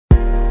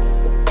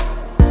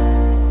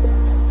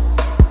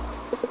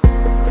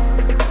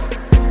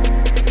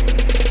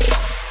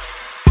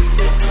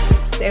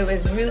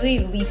really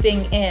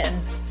leaping in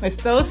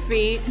with both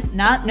feet,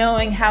 not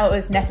knowing how it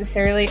was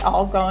necessarily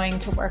all going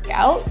to work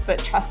out, but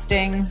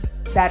trusting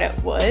that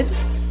it would.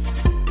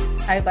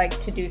 I like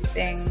to do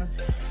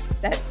things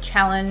that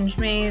challenge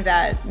me,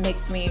 that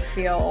make me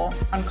feel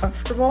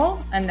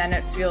uncomfortable, and then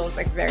it feels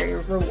like very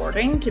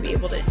rewarding to be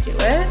able to do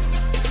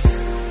it.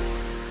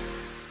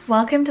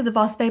 Welcome to the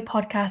Boss Babe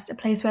podcast, a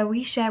place where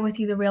we share with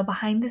you the real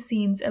behind the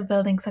scenes of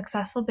building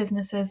successful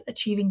businesses,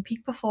 achieving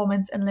peak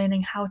performance, and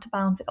learning how to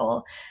balance it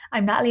all.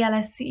 I'm Natalie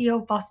Ellis,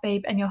 CEO of Boss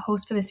Babe, and your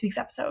host for this week's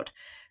episode.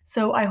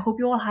 So I hope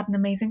you all had an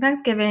amazing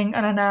Thanksgiving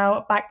and are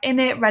now back in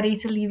it, ready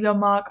to leave your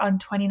mark on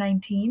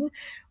 2019.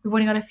 We've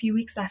only got a few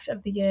weeks left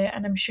of the year,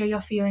 and I'm sure you're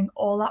feeling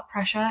all that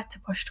pressure to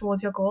push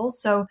towards your goals.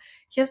 So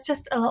here's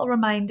just a little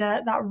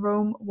reminder that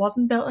Rome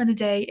wasn't built in a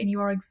day, and you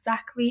are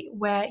exactly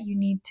where you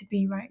need to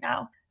be right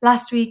now.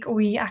 Last week,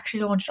 we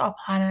actually launched our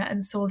planner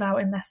and sold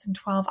out in less than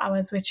 12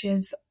 hours, which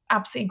is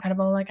absolutely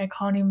incredible. Like, I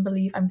can't even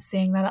believe I'm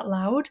saying that out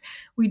loud.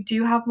 We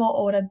do have more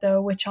ordered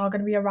though, which are going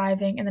to be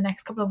arriving in the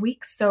next couple of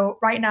weeks. So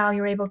right now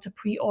you're able to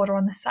pre-order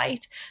on the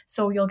site.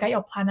 So you'll get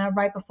your planner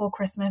right before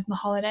Christmas and the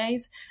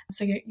holidays.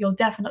 So you'll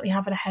definitely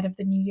have it ahead of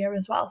the new year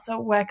as well. So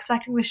we're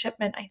expecting the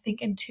shipment, I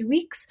think, in 2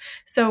 weeks.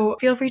 So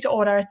feel free to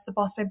order. It's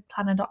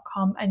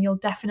thebossbabeplanner.com and you'll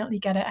definitely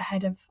get it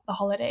ahead of the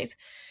holidays.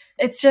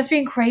 It's just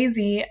been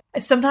crazy.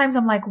 Sometimes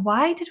I'm like,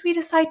 why did we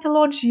decide to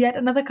launch yet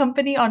another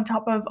company on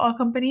top of our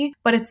company?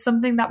 But it's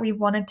something that we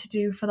wanted to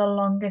do for the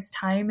longest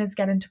time, is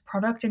get into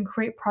product and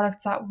create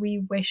products that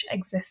we wish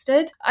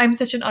existed. I'm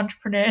such an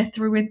entrepreneur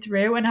through and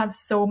through and have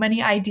so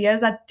many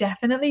ideas that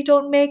definitely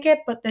don't make it.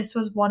 But this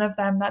was one of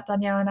them that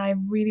Danielle and I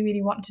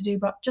really wanted to do,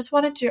 but just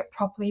wanted to do it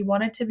properly,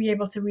 wanted to be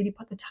able to really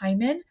put the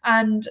time in.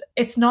 And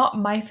it's not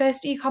my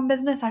first e-com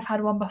business. I've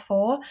had one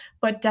before,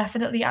 but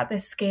definitely at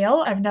this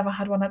scale. I've never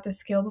had one at this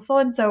scale before.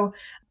 And so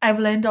I've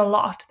learned a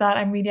lot that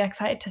I'm really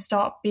excited to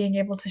start being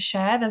able to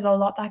share. There's a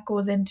lot that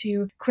goes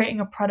into creating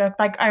a product.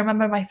 Like, I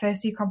remember my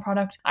first e-com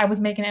product, I was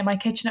making it in my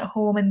kitchen at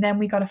home, and then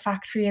we got a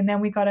factory, and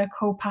then we got a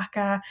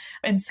co-packer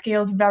and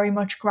scaled very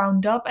much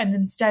ground up. And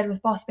instead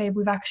with Boss Babe,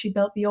 we've actually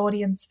built the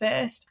audience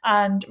first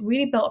and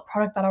really built a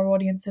product that our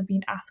audience have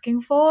been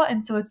asking for.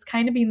 And so it's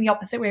kind of been the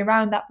opposite way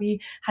around, that we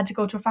had to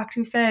go to a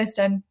factory first,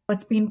 and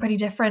it's been pretty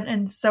different.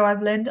 And so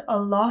I've learned a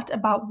lot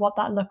about what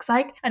that looks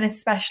like, and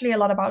especially a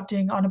lot about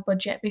doing it on a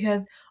budget,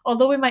 because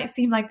although we might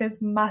seem like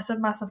this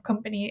massive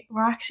company,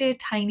 we're actually a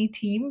tiny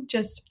team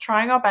just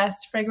trying our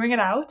best, figuring it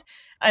out,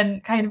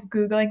 and kind of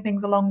Googling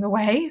things along the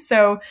way.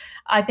 So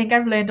I think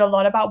I've learned a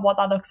lot about what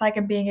that looks like,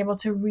 and being able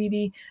to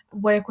really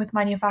work with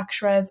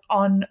manufacturers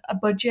on a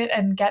budget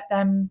and get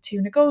them to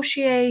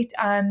negotiate.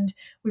 And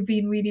we've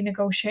been really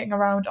negotiating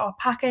around our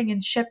packing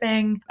and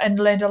shipping, and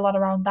learned a lot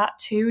around that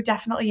too.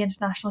 Definitely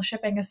international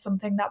shipping is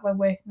something that we're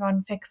working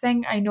on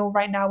fixing. I know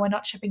right now we're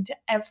not shipping to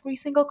every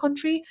single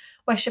country.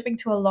 We're shipping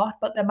to a lot,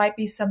 but there might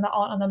be some that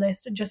aren't on the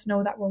list, and just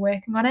know that we're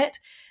working on it.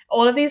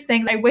 All of these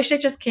things, I wish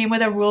it just came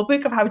with a rule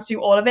book of how to do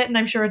all of it. And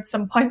I'm sure at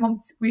some point,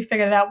 once we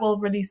figure it out, we'll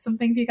release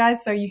something for you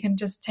guys so you can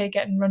just take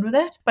it and run with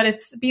it. But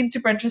it's been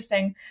super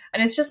interesting.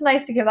 And it's just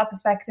nice to give that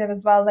perspective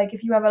as well. Like,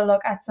 if you ever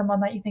look at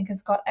someone that you think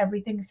has got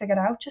everything figured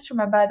out, just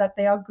remember that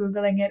they are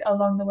Googling it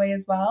along the way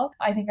as well.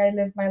 I think I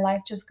live my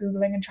life just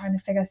Googling and trying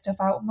to figure stuff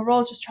out. And we're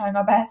all just trying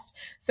our best.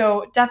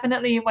 So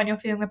definitely when you're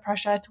feeling the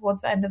pressure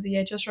towards the end of the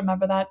year, just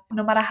remember that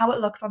no matter how it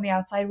looks on the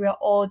outside, we are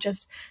all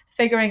just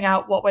figuring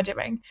out what we're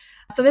doing.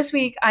 So this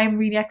week, I'm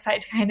really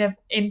excited to kind of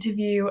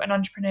interview an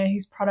entrepreneur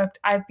whose product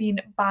I've been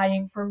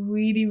buying for a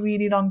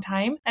really long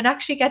time, and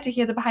actually get to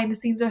hear the behind the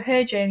scenes of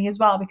her journey as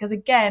well. Because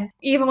again,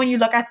 even when you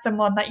look at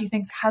someone that you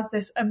think has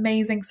this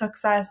amazing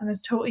success and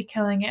is totally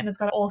killing it and has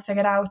got it all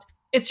figured out,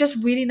 it's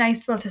just really nice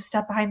to be able to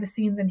step behind the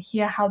scenes and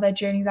hear how their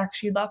journeys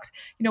actually looked,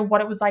 you know,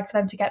 what it was like for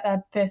them to get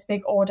their first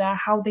big order,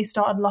 how they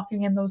started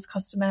locking in those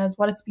customers,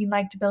 what it's been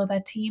like to build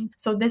their team.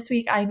 So this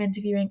week I'm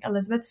interviewing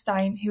Elizabeth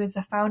Stein, who is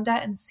the founder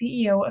and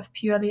CEO of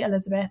Purely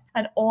Elizabeth,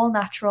 an all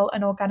natural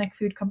and organic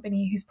food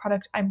company whose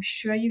product I'm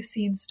sure you've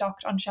seen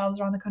stocked on shelves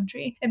around the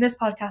country. In this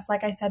podcast,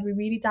 like I said, we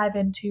really dive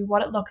into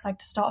what it looks like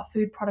to start a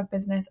food product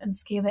business and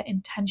scale it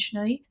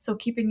intentionally. So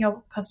keeping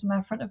your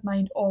customer front of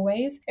mind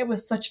always. It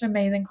was such an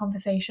amazing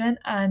conversation.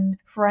 And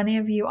for any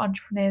of you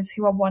entrepreneurs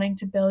who are wanting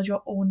to build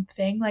your own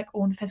thing, like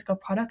own physical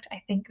product,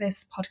 I think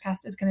this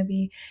podcast is going to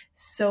be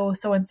so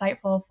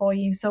insightful for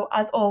you. So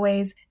as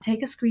always,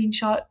 take a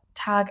screenshot,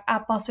 tag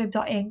at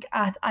bossbabe.inc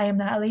at I am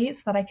Natalie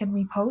so that I can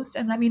repost,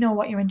 and let me know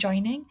what you're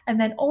enjoying. And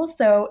then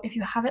also, if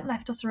you haven't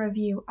left us a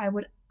review, I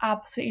would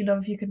absolutely love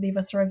if you could leave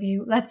us a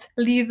review. Let's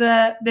leave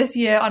this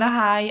year on a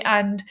high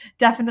and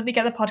definitely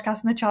get the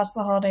podcast in the charts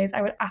for the holidays.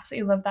 I would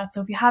absolutely love that. So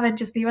if you haven't,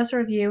 just leave us a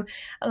review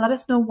and let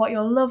us know what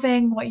you're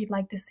loving, what you'd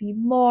like to see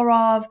more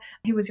of,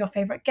 who was your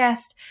favorite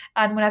guest,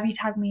 and whenever you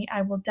tag me,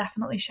 I will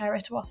definitely share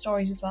it to our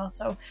stories as well.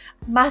 So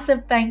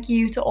massive thank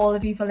you to all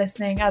of you for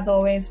listening. As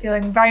always,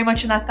 feeling very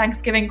much in that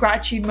Thanksgiving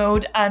gratitude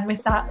mode. And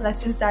with that,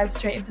 let's just dive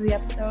straight into the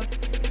episode.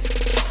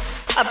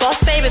 A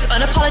boss babe is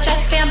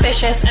unapologetically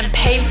ambitious and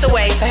paves the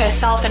way for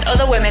herself and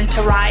other women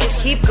to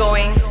rise. Keep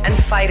going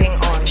and fighting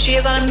on. She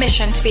is on a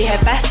mission to be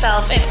her best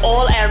self in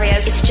all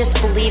areas. It's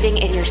just believing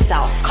in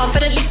yourself.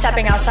 Confidently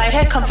stepping outside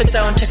her comfort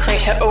zone to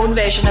create her own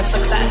version of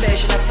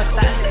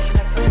success.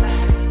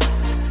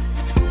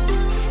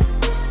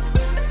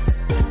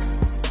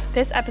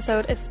 This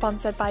episode is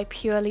sponsored by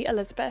Purely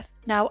Elizabeth.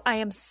 Now, I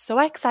am so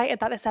excited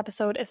that this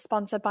episode is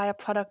sponsored by a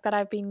product that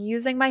I've been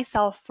using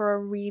myself for a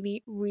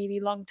really, really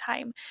long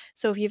time.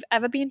 So if you've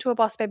ever been to a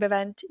Boss Babe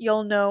event,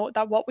 you'll know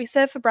that what we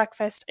serve for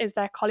breakfast is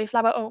their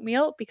cauliflower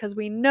oatmeal, because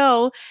we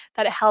know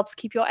that it helps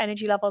keep your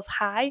energy levels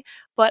high.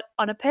 But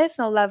on a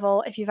personal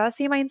level, if you've ever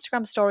seen my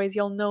Instagram stories,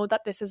 you'll know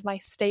that this is my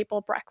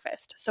staple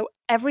breakfast. So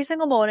every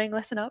single morning,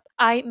 listen up,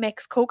 I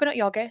mix coconut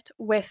yogurt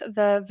with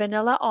the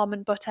vanilla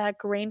almond butter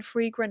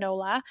grain-free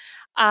granola,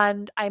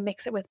 and I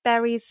mix it with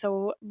berries,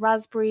 so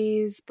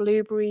raspberries,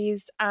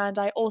 blueberries, and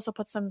I also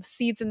put some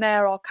seeds in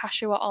there, or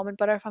cashew or almond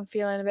butter if I'm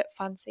feeling a bit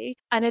fancy.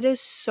 And it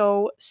is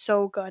so,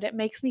 so good. It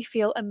makes me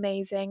feel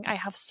amazing. I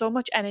have so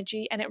much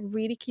energy and it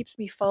really keeps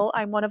me full.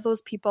 I'm one of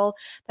those people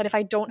that if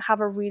I don't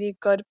have a really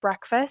good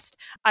breakfast,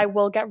 I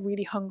will get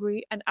really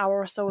hungry an hour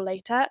or so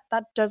later.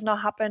 That does not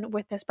happen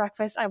with this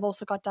breakfast. I've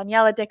also got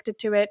Danielle addicted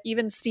to it,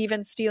 even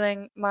Steven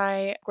stealing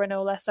my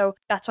granola. So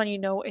that's when you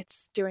know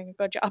it's doing a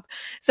good job.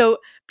 So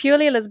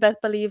Purely Elizabeth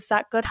believes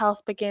that good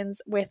health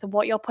begins with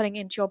what you're putting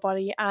into your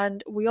body.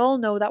 And we all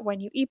know that when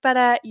you eat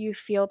better, you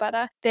feel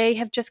better. They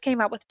have just came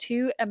out with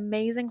 2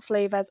 amazing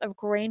flavors of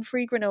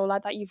grain-free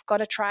granola that you've got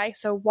to try.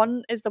 So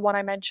one is the one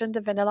I mentioned,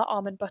 the vanilla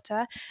almond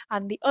butter,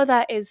 and the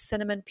other is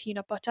cinnamon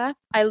peanut butter.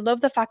 I love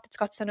the fact it's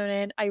got cinnamon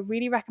in. I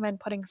really recommend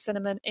putting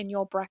cinnamon in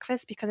your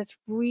breakfast because it's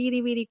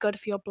really, really good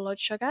for your blood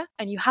sugar,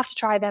 and you have to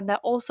try them. They're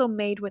also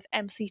made with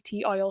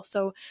MCT oil,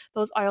 so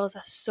those oils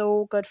are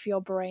so good for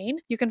your brain.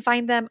 You can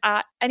find them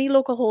at any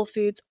local Whole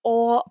Foods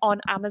or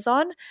on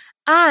Amazon.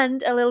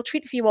 And a little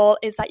treat for you all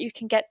is that you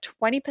can get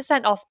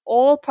 20% off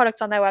all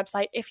products on their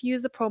website if you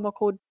use the promo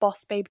code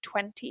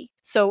BOSSBABE20.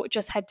 So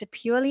just head to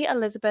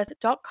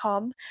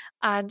purelyelizabeth.com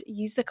and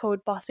use the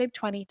code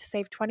BOSSBABE20 to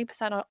save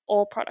 20% on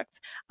all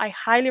products. I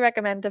highly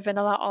recommend the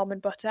vanilla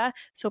almond butter,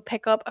 so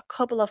pick up a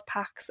couple of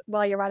packs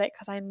while you're at it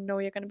because I know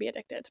you're going to be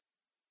addicted.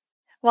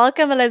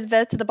 Welcome,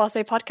 Elizabeth, to the Boss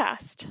Babe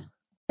podcast.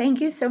 Thank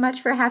you so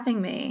much for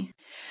having me.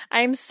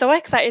 I'm so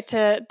excited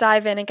to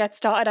dive in and get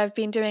started. I've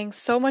been doing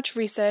so much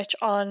research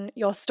on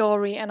your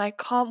story and I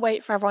can't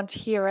wait for everyone to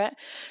hear it.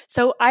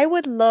 So I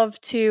would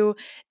love to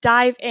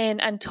dive in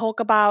and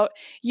talk about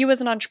you as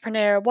an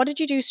entrepreneur. What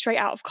did you do straight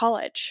out of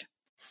college?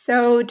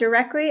 So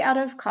directly out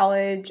of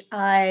college,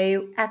 I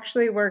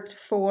actually worked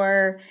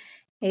for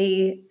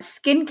a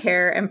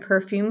skincare and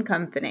perfume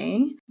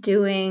company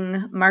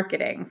doing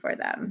marketing for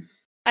them.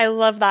 I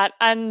love that.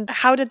 And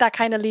how did that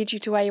kind of lead you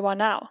to where you are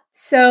now?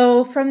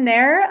 So from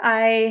there,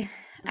 I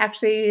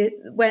actually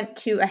went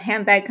to a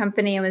handbag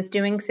company and was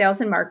doing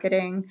sales and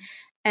marketing.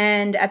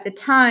 And at the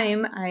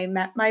time, I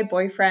met my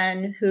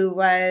boyfriend, who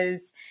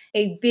was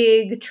a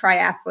big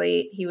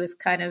triathlete. He was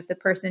kind of the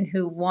person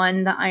who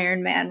won the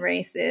Ironman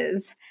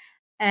races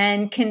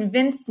and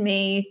convinced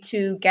me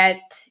to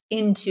get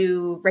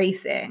into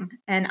racing.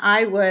 And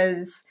I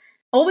was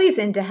always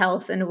into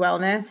health and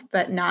wellness,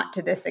 but not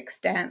to this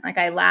extent. Like,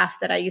 I laugh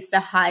that I used to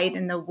hide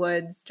in the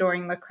woods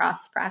during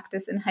lacrosse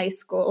practice in high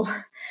school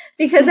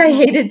because I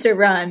hated to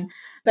run.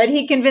 But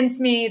he convinced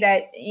me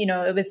that,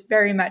 it was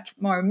very much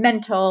more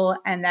mental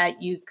and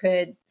that you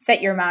could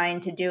set your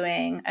mind to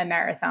doing a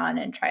marathon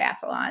and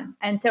triathlon.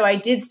 And so I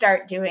did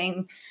start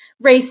doing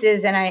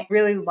races and I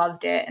really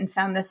loved it and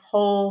found this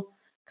whole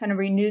kind of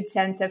renewed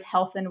sense of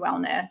health and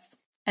wellness.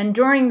 And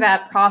during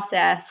that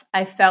process,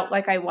 I felt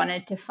like I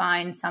wanted to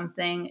find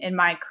something in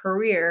my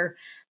career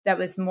that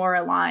was more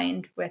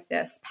aligned with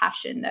this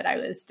passion that I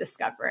was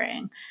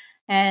discovering.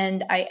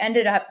 And I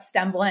ended up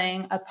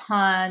stumbling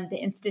upon the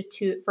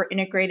Institute for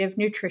Integrative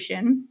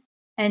Nutrition.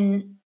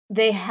 And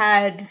they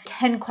had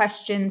 10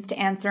 questions to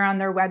answer on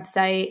their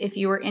website if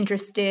you were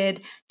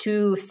interested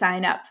to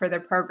sign up for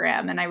the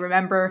program. And I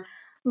remember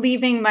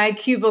leaving my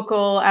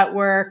cubicle at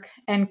work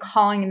and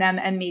calling them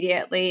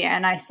immediately.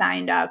 And I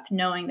signed up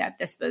knowing that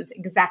this was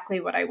exactly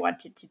what I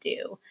wanted to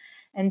do.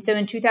 And so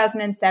in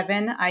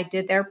 2007, I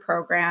did their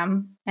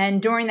program.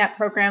 And during that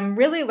program,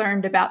 really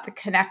learned about the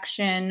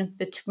connection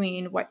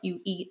between what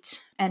you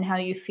eat and how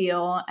you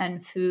feel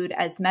and food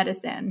as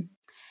medicine.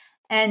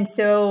 And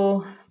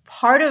so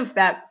part of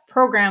that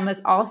program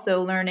was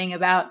also learning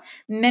about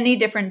many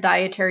different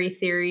dietary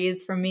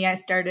theories. For me, I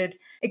started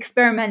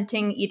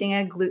experimenting, eating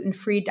a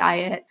gluten-free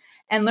diet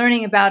and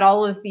learning about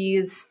all of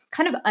these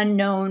kind of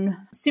unknown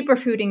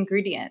superfood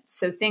ingredients.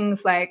 So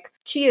things like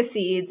chia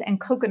seeds and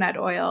coconut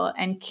oil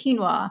and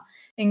quinoa,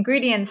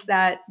 ingredients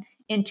that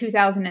in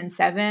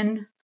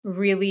 2007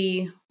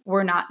 really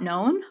were not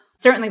known,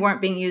 certainly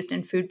weren't being used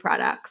in food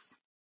products.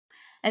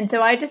 And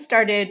so I just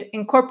started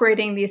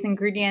incorporating these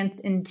ingredients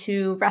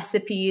into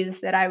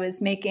recipes that I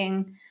was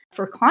making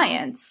for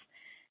clients.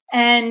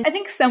 And I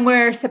think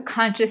somewhere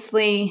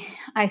subconsciously,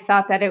 I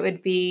thought that it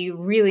would be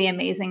really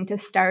amazing to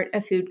start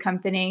a food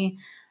company.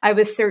 I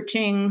was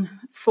searching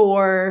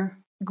for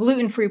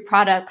gluten-free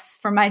products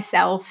for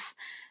myself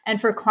and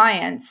for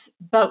clients.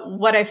 But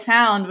what I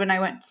found when I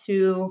went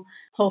to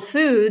Whole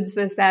Foods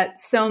was that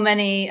so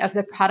many of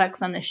the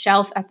products on the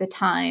shelf at the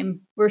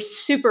time were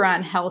super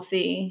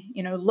unhealthy,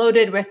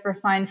 loaded with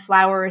refined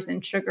flours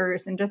and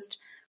sugars and just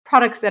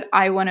products that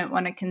I wouldn't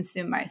want to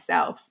consume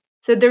myself.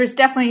 So there was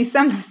definitely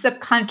some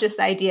subconscious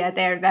idea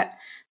there that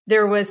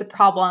there was a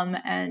problem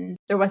and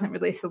there wasn't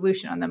really a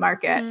solution on the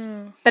market.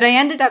 But I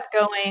ended up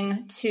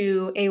going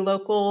to a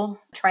local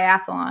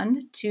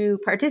triathlon to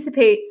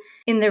participate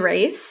in the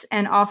race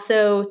and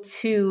also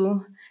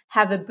to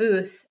have a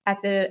booth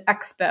at the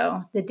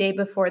expo the day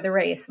before the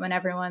race when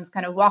everyone's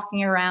kind of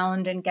walking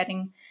around and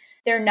getting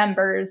their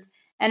numbers.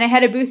 And I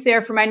had a booth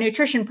there for my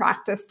nutrition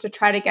practice to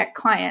try to get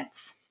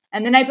clients.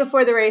 And the night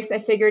before the race, I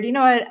figured, you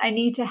know what, I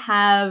need to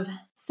have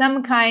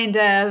some kind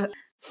of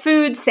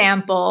food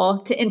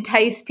sample to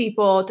entice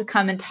people to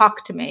come and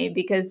talk to me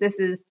because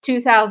this is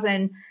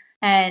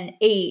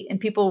 2008 and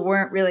people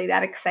weren't really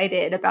that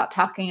excited about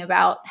talking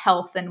about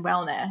health and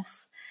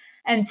wellness.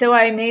 And so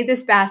I made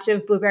this batch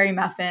of blueberry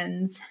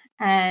muffins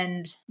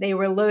and they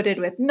were loaded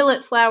with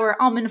millet flour,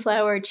 almond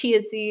flour,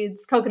 chia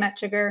seeds, coconut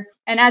sugar.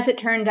 And as it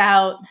turned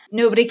out,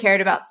 nobody cared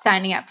about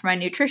signing up for my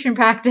nutrition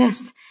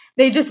practice.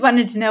 They just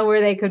wanted to know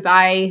where they could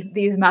buy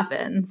these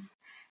muffins.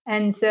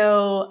 And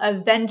so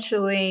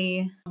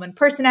eventually, when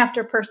person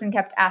after person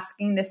kept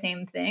asking the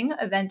same thing,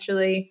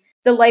 eventually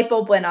the light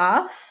bulb went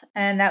off.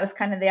 And that was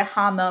kind of the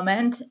aha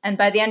moment. And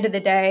by the end of the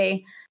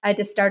day, I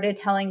just started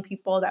telling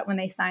people that when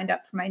they signed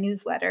up for my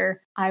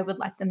newsletter, I would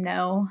let them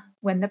know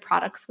when the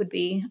products would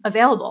be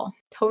available,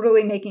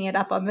 totally making it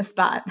up on the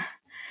spot.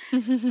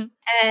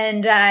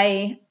 And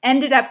I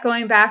ended up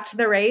going back to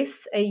the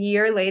race a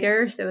year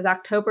later. So it was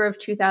October of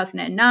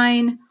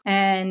 2009.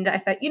 And I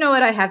thought, you know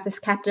what? I have this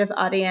captive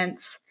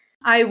audience.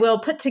 I will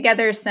put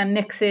together some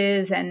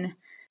mixes and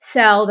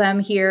sell them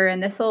here.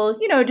 And this will,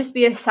 just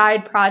be a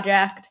side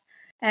project.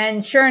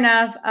 And sure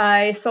enough,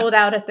 I sold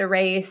out at the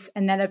race.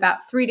 And then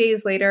about 3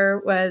 days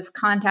later was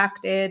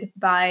contacted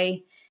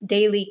by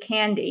Daily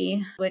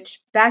Candy,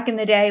 which back in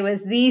the day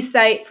was the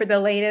site for the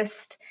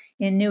latest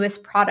and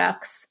newest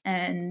products.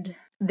 And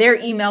their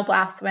email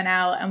blast went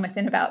out. And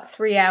within about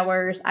 3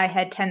 hours, I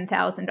had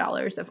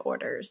 $10,000 of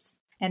orders.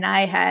 And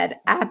I had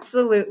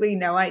absolutely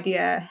no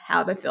idea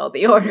how to fill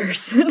the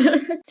orders.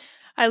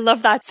 I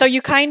love that. So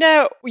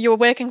you were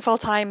working full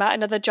time at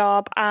another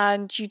job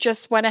and you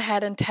just went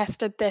ahead and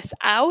tested this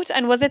out.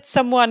 And was it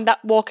someone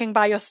that walking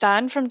by your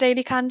stand from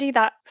Daily Candy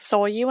that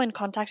saw you and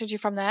contacted you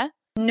from there?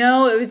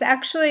 No, it was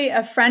actually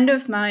a friend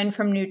of mine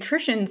from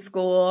nutrition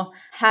school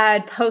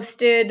had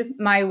posted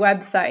my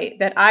website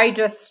that I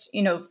just,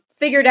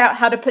 figured out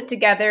how to put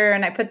together.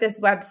 And I put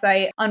this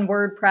website on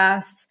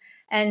WordPress.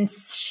 And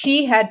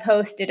she had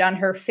posted on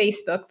her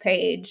Facebook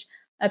page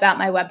about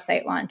my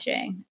website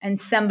launching. And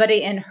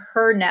somebody in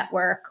her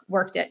network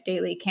worked at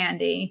Daily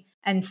Candy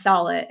and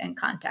saw it and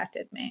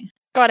contacted me.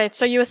 Got it.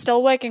 So you were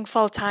still working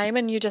full time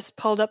and you just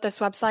pulled up this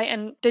website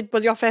and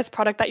was your first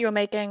product that you were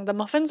making the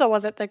muffins or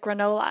was it the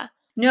granola?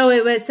 No,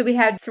 it was. So we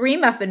had 3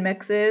 muffin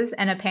mixes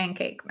and a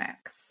pancake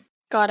mix.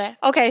 Got it.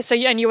 Okay. So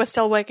you were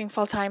still working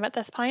full time at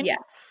this point?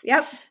 Yes.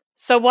 Yep.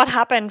 So what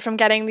happened from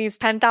getting these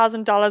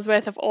 $10,000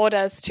 worth of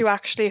orders to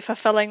actually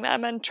fulfilling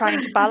them and trying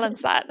to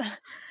balance that?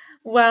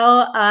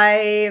 Well,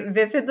 I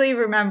vividly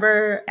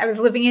remember I was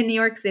living in New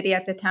York City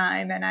at the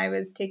time and I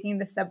was taking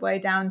the subway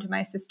down to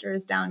my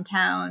sister's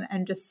downtown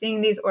and just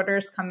seeing these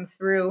orders come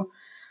through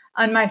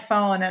on my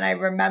phone. And I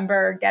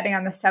remember getting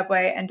on the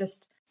subway and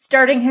just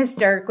starting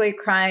hysterically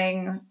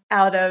crying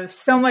out of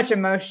so much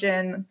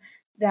emotion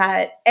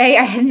that A,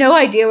 I had no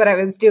idea what I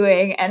was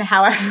doing and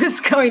how I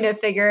was going to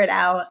figure it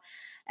out.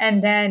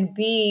 And then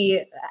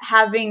B,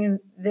 having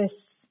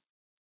this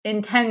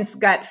intense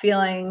gut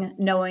feeling,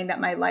 knowing that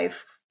my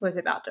life was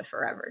about to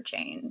forever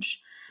change.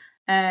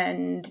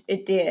 And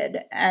it did.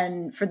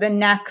 And for the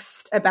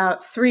next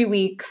about 3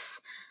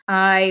 weeks,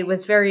 I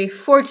was very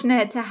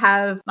fortunate to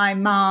have my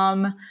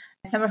mom,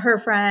 some of her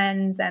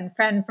friends, and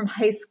friend from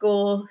high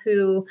school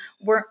who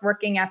weren't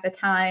working at the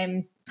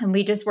time. And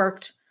we just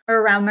worked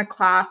around the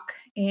clock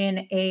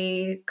in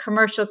a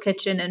commercial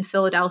kitchen in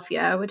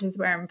Philadelphia, which is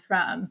where I'm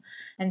from.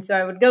 And so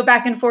I would go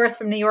back and forth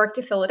from New York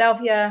to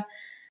Philadelphia,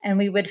 and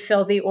we would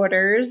fill the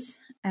orders.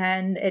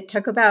 And it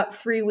took about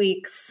 3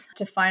 weeks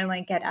to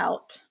finally get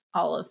out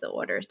all of the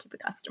orders to the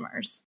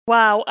customers.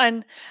 Wow.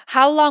 And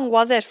how long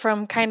was it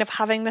from kind of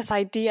having this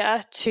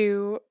idea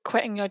to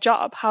quitting your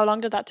job? How long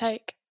did that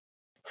take?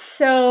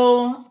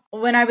 So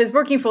when I was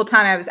working full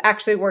time, I was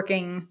actually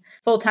working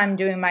full time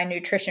doing my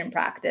nutrition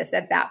practice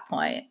at that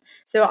point.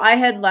 So I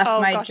had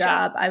left my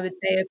job, I would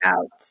say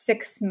about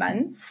 6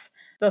 months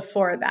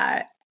before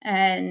that.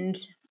 And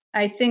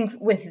I think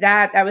with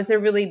that was a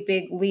really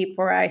big leap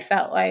where I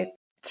felt like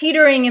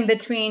teetering in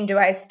between, do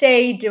I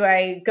stay? Do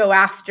I go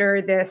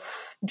after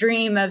this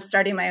dream of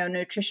starting my own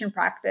nutrition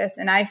practice?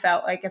 And I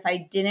felt like if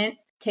I didn't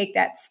take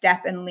that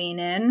step and lean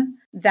in,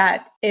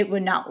 that it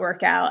would not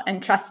work out,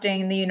 and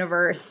trusting the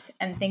universe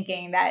and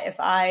thinking that if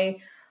I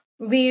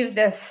leave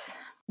this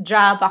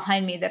job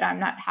behind me that I'm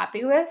not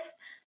happy with,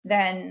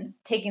 then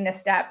taking the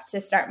step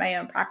to start my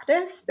own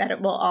practice, that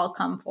it will all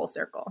come full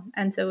circle.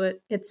 And so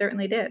it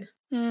certainly did.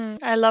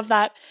 I love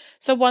that.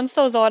 So once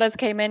those orders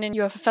came in and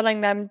you were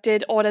fulfilling them,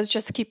 did orders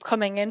just keep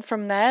coming in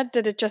from there?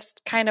 Did it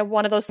just kind of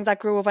one of those things that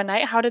grew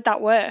overnight? How did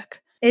that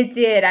work? It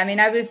did. I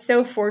mean, I was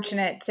so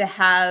fortunate to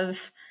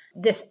have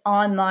this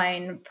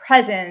online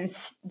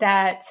presence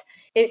that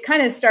it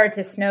kind of started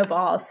to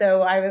snowball.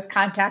 So I was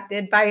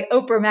contacted by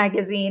Oprah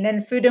Magazine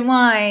and Food and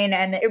Wine,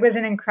 and it was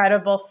an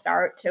incredible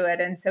start to it.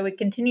 And so we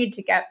continued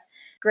to get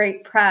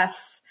great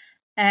press.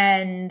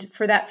 And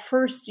for that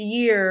first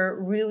year,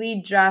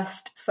 really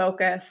just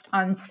focused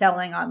on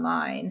selling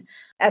online.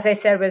 As I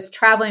said, was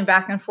traveling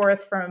back and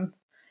forth from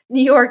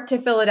New York to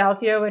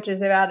Philadelphia, which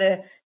is about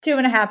a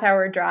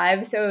 2.5-hour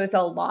drive. So it was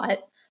a lot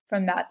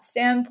from that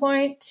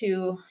standpoint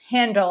to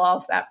handle all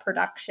of that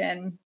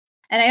production.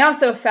 And I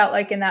also felt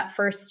like in that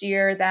first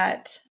year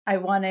that I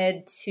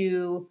wanted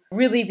to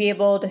really be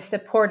able to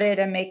support it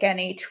and make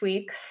any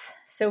tweaks.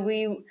 So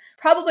we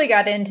probably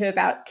got into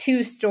about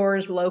 2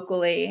 stores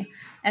locally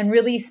and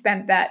really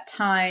spent that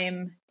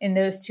time in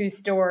those 2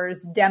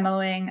 stores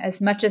demoing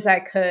as much as I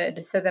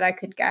could so that I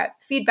could get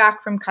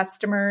feedback from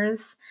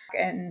customers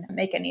and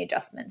make any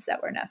adjustments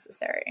that were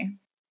necessary.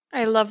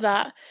 I love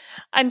that.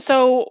 And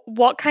so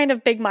what kind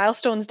of big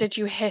milestones did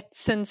you hit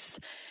since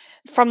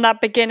from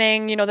that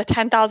beginning, the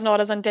 10,000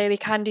 orders on Daily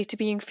Candy to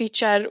being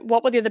featured?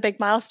 What were the other big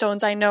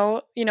milestones? I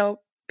know,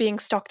 being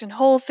stocked in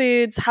Whole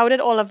Foods. How did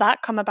all of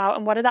that come about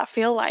and what did that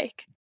feel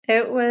like?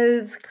 It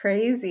was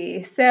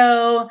crazy.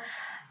 So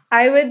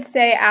I would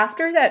say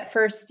after that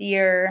first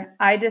year,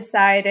 I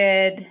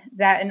decided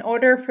that in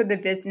order for the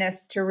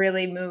business to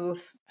really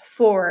move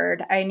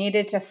forward, I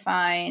needed to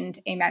find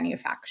a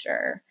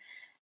manufacturer.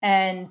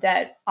 And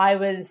that I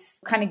was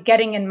kind of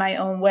getting in my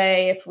own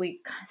way. If we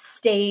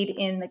stayed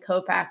in the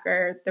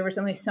co-packer, there was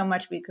only so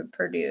much we could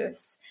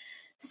produce.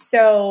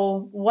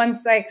 So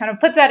once I kind of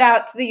put that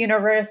out to the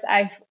universe,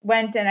 I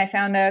went and I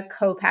found a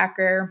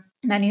co-packer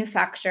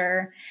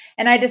manufacturer.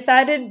 And I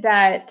decided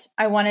that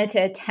I wanted to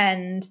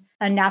attend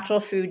a natural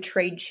food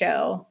trade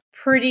show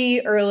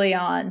pretty early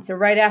on. So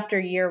right after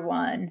year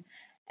 1.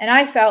 And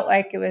I felt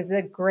like it was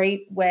a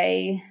great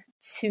way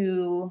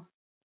to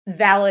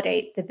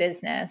validate the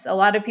business. A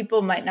lot of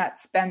people might not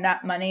spend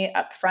that money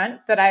up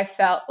front, but I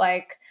felt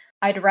like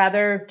I'd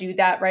rather do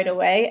that right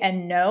away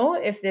and know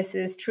if this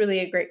is truly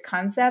a great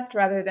concept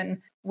rather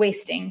than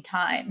wasting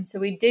time. So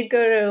we did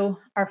go to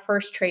our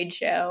first trade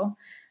show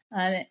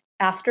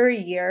after a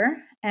year.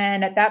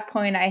 And at that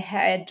point, I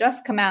had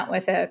just come out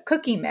with a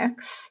cookie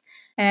mix.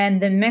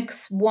 And the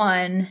mix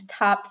won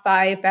top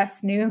 5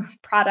 best new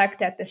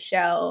product at the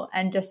show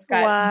and just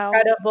got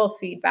incredible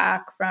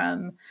feedback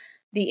from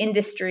the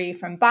industry,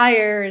 from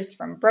buyers,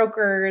 from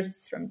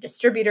brokers, from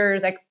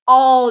distributors, like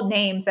all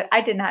names that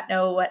I did not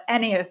know what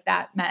any of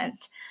that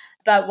meant.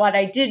 But what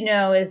I did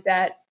know is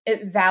that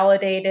it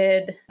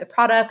validated the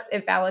products,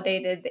 it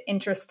validated the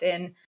interest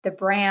in the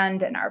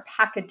brand and our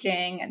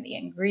packaging and the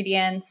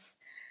ingredients.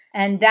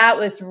 And that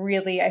was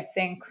really, I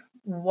think,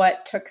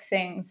 what took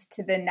things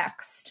to the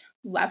next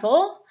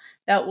level.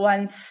 That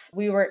once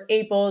we were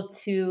able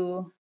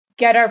to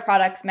get our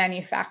products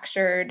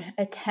manufactured,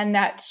 attend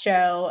that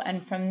show,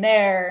 and from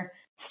there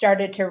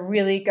started to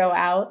really go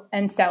out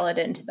and sell it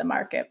into the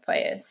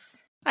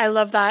marketplace. I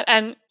love that.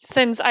 And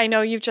since I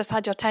know you've just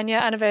had your 10-year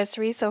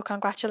anniversary, so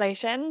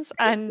congratulations.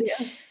 And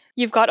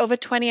you've got over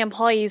 20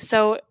 employees.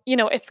 So,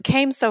 it's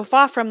came so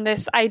far from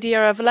this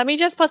idea of, let me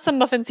just put some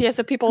muffins here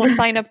so people will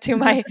sign up to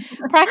my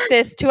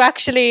practice, to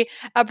actually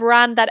a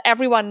brand that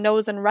everyone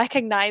knows and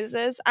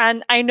recognizes.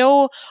 And I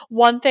know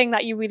one thing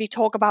that you really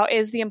talk about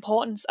is the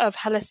importance of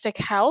holistic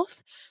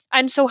health.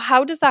 And so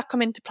how does that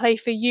come into play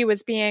for you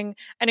as being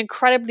an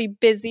incredibly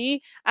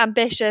busy,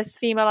 ambitious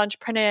female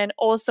entrepreneur and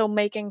also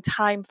making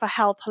time for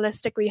health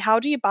holistically? How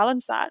do you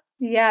balance that?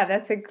 Yeah,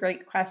 that's a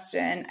great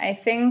question. I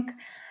think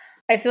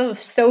I feel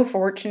so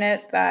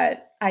fortunate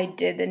that I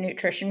did the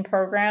nutrition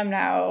program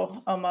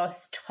now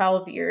almost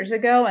 12 years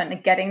ago,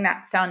 and getting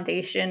that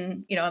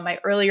foundation, in my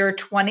earlier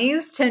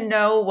 20s to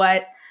know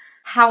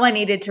how I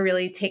needed to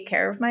really take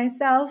care of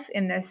myself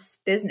in this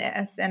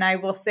business. And I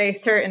will say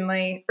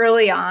certainly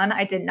early on,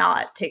 I did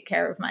not take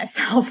care of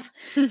myself.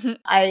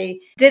 I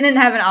didn't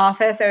have an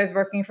office. I was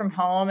working from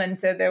home. And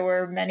so there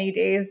were many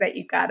days that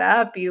you got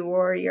up, you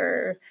wore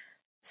your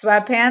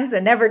sweatpants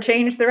and never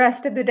changed the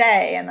rest of the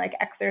day. And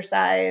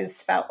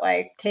exercise felt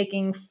like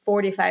taking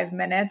 45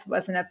 minutes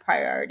wasn't a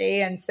priority.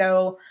 And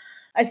so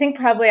I think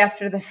probably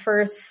after the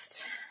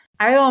first,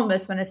 I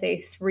almost want to say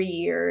 3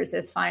 years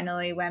is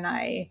finally when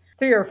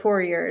 3 or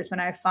 4 years when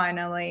I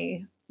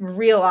finally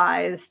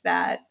realized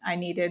that I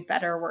needed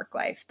better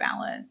work-life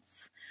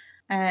balance.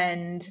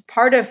 And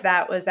part of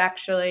that was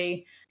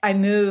actually I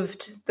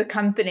moved the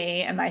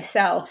company and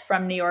myself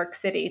from New York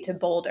City to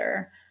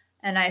Boulder.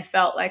 And I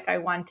felt like I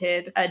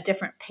wanted a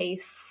different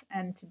pace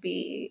and to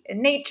be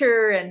in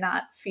nature and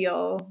not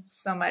feel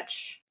so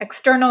much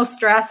external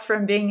stress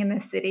from being in the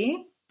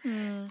city.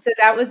 So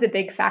that was a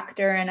big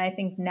factor. And I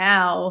think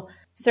now,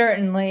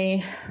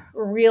 certainly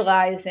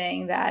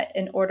realizing that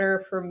in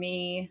order for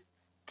me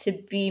to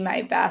be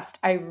my best,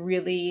 I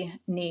really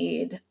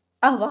need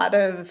a lot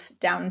of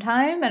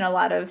downtime and a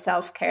lot of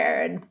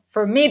self-care. And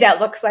for me, that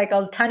looks like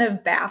a ton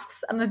of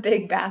baths. I'm a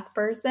big bath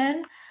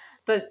person,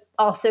 but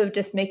also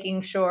just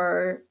making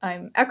sure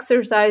I'm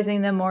exercising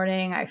in the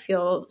morning. I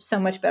feel so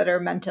much better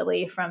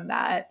mentally from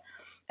that.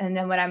 And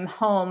then when I'm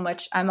home,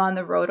 which I'm on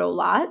the road a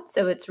lot,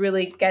 so it's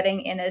really getting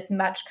in as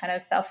much kind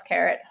of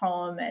self-care at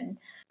home and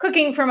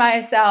cooking for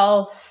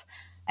myself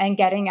and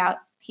getting out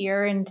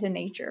here into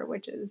nature,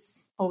 which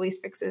is always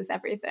fixes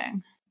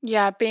everything.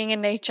 Yeah, being in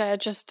nature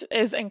just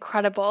is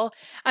incredible.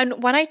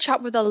 And when I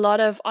chat with a lot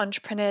of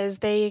entrepreneurs,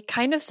 they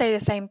kind of say the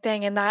same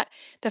thing, in that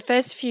the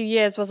first few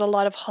years was a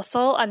lot of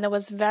hustle and there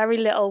was very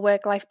little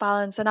work-life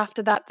balance. And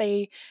after that,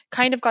 they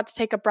kind of got to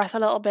take a breath a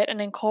little bit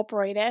and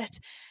incorporate it.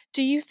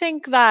 Do you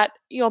think that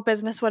your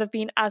business would have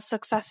been as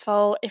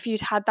successful if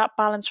you'd had that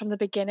balance from the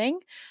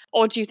beginning?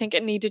 Or do you think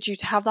it needed you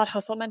to have that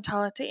hustle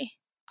mentality?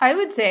 I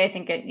would say I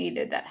think it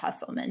needed that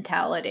hustle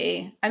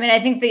mentality. I mean, I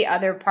think the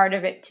other part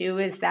of it too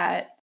is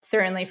that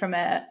certainly from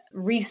a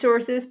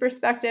resources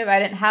perspective, I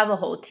didn't have a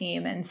whole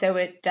team. And so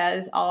it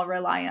does all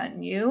rely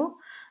on you.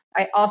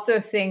 I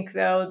also think,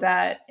 though,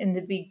 that in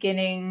the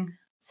beginning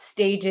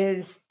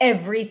stages,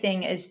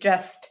 everything is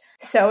just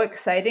so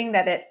exciting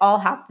that it all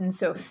happened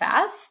so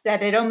fast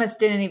that it almost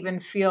didn't even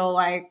feel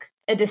like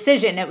a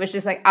decision. It was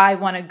just like, I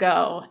want to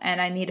go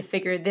and I need to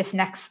figure this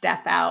next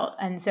step out.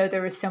 And so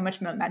there was so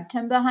much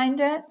momentum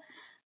behind it.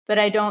 But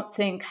I don't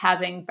think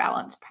having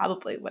balance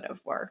probably would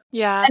have worked.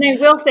 Yeah. And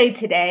I will say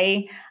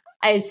today,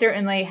 I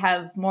certainly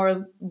have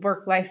more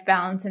work-life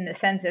balance in the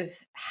sense of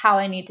how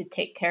I need to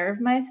take care of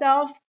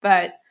myself,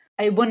 but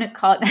I wouldn't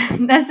call it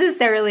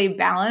necessarily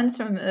balance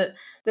from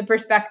the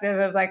perspective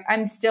of like,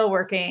 I'm still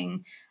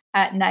working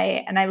at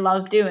night and I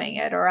love doing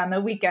it, or on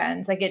the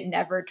weekends, like it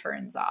never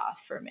turns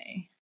off for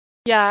me.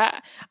 Yeah,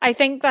 I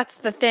think that's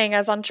the thing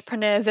as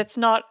entrepreneurs. It's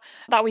not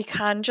that we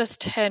can just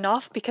turn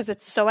off, because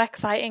it's so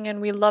exciting and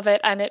we love it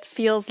and it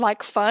feels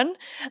like fun.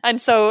 And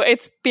so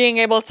it's being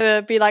able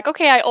to be like,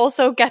 okay, I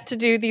also get to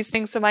do these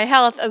things for my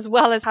health as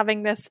well as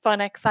having this fun,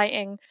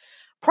 exciting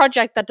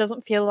project that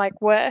doesn't feel like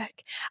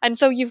work. And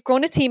so you've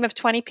grown a team of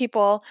 20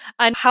 people.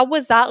 And how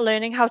was that,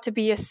 learning how to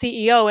be a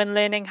CEO and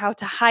learning how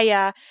to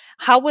hire?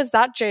 How was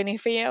that journey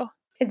for you?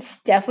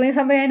 It's definitely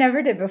something I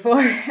never did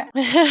before.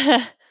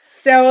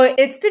 So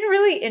it's been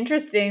really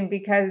interesting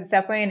because it's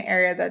definitely an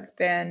area that's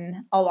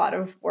been a lot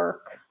of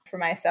work for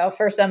myself.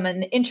 First, I'm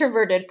an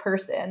introverted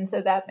person,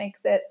 so that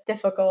makes it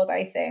difficult,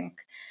 I think.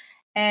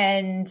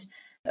 And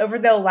over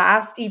the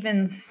last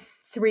even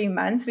 3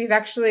 months, we've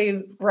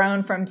actually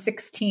grown from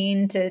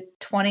 16 to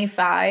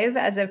 25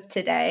 as of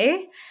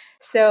today.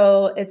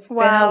 So it's been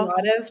a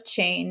lot of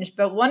change.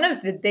 But one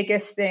of the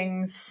biggest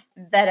things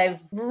that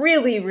I've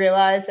really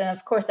realized, and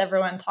of course,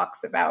 everyone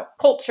talks about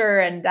culture,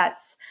 and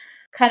that's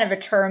kind of a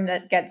term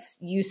that gets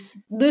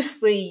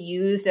loosely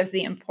used of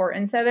the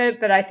importance of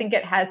it. But I think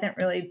it hasn't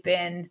really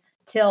been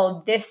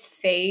till this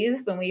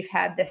phase, when we've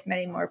had this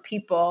many more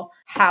people,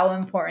 how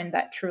important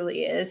that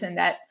truly is, and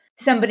that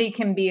somebody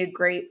can be a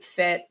great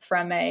fit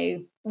from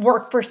a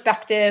work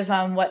perspective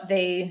on what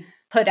they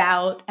put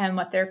out and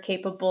what they're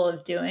capable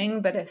of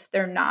doing. But if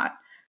they're not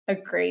a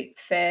great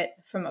fit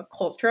from a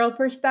cultural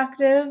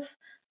perspective,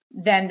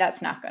 then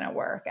that's not going to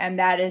work. And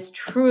that is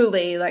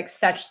truly like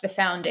such the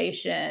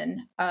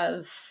foundation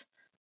of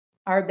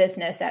our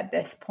business at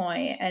this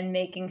point, and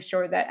making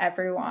sure that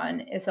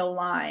everyone is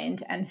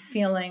aligned and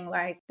feeling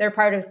like they're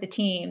part of the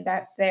team,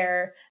 that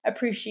they're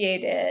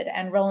appreciated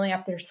and rolling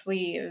up their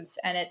sleeves.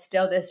 And it's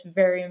still this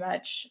very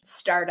much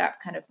startup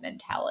kind of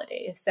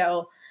mentality.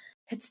 So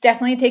it's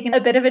definitely taken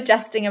a bit of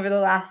adjusting over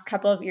the last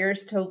couple of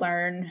years to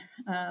learn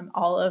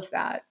all of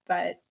that.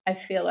 But I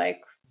feel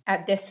like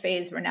at this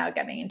phase, we're now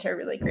getting into a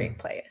really great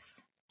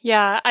place.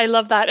 Yeah, I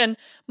love that. And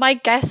my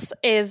guess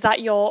is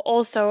that you're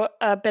also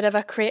a bit of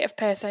a creative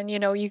person. You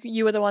know,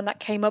 you were the one that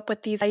came up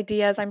with these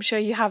ideas. I'm sure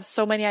you have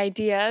so many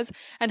ideas.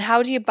 And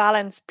how do you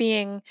balance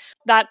being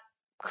that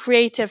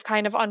creative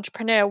kind of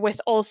entrepreneur with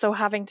also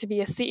having to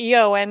be a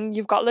CEO, and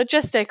you've got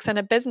logistics and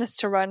a business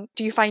to run?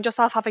 Do you find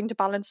yourself having to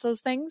balance those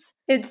things?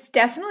 It's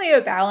definitely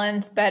a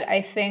balance, but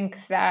I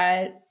think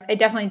that I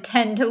definitely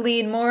tend to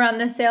lean more on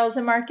the sales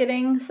and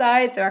marketing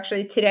side. So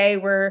actually today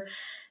we're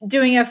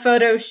doing a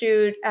photo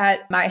shoot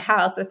at my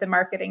house with the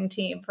marketing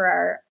team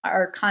for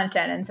our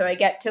content. And so I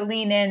get to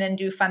lean in and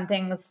do fun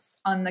things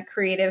on the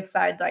creative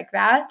side like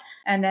that.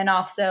 And then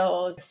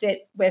also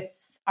sit with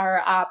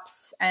our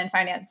ops and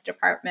finance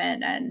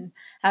department and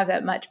have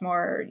that much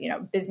more,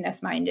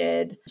 business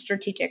minded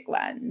strategic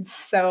lens.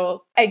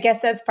 So I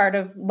guess that's part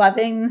of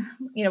loving,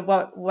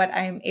 what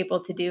I'm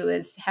able to do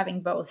is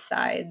having both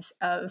sides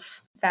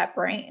of that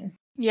brain.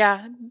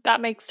 Yeah,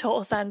 that makes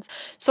total sense.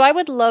 So I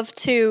would love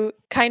to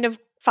kind of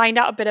find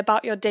out a bit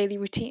about your daily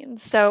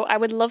routines. So I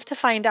would love to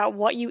find out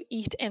what you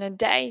eat in a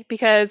day,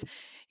 because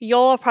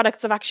your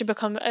products have actually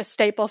become a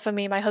staple for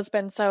me, my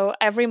husband. So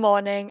every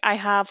morning I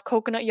have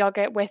coconut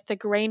yogurt with the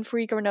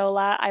grain-free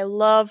granola. I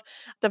love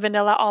the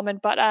vanilla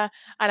almond butter,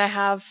 and I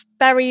have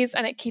berries,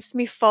 and it keeps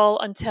me full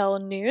until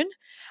noon.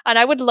 And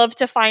I would love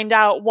to find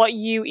out what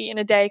you eat in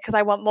a day, because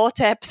I want more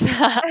tips.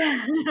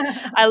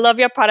 I love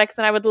your products,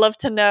 and I would love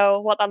to know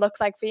what that looks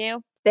like for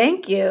you.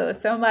 Thank you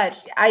so much.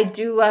 I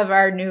do love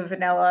our new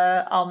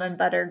vanilla almond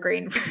butter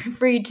grain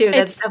free too.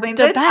 That's definitely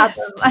the top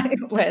of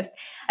my list.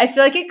 I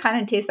feel like it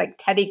kind of tastes like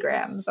Teddy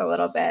Grahams a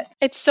little bit.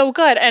 It's so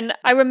good. And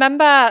I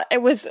remember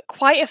it was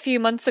quite a few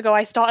months ago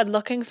I started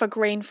looking for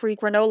grain-free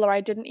granola.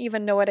 I didn't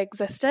even know it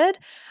existed.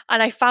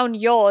 And I found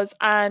yours,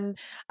 and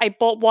I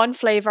bought one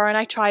flavor and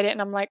I tried it,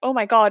 and I'm like, oh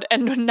my God.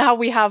 And now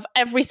we have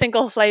every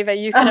single flavor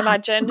you can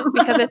imagine,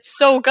 because it's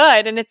so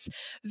good. And it's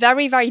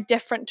very, very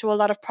different to a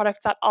lot of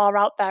products that are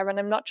out there. And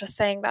I'm not just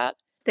saying that.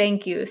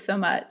 Thank you so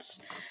much.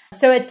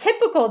 So a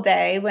typical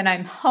day when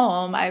I'm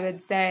home, I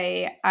would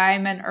say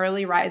I'm an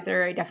early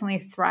riser. I definitely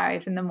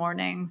thrive in the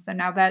morning. So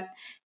now that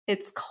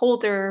it's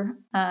colder,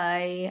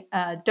 I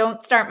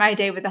don't start my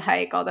day with a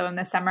hike, although in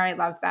the summer I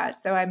love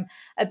that. So I'm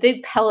a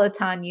big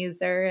Peloton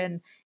user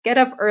and get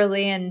up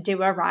early and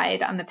do a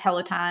ride on the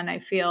Peloton. I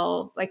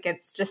feel like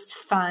it's just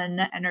fun,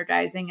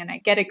 energizing, and I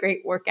get a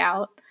great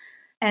workout.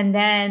 And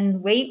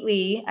then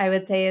lately, I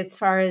would say as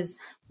far as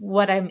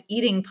what I'm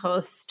eating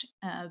post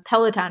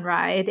Peloton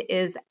ride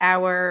is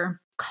our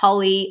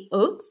cauli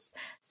oats.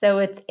 So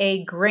it's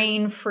a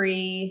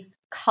grain-free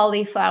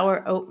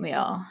cauliflower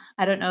oatmeal.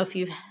 I don't know if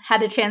you've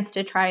had a chance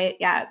to try it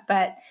yet,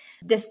 but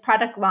this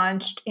product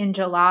launched in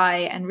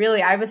July, and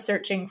really I was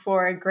searching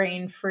for a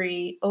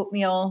grain-free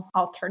oatmeal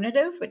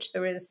alternative, which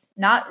there was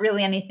not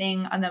really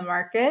anything on the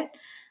market.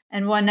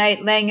 And one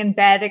night laying in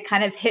bed, it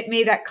kind of hit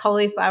me that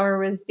cauliflower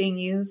was being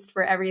used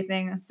for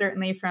everything,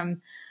 certainly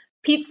from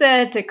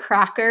pizza to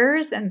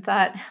crackers, and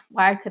thought,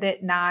 why could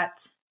it not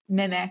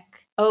mimic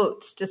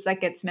oats, just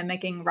like it's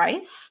mimicking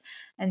rice?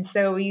 And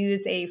so we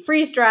use a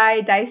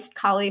freeze-dry diced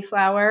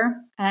cauliflower,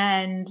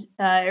 and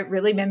it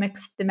really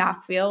mimics the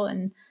mouthfeel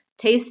and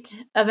taste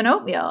of an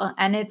oatmeal.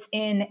 And it's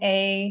in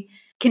a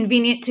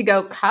convenient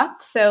to-go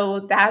cup.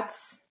 So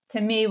that's,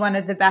 to me, one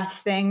of the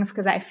best things,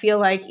 because I feel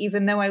like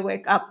even though I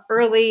wake up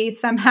early,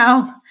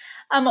 somehow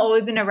I'm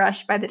always in a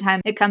rush by the time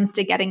it comes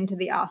to getting to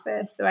the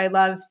office. So I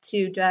love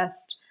to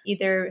just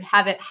either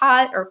have it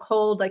hot or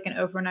cold, like an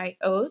overnight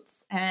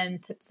oats,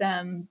 and put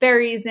some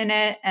berries in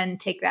it and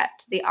take that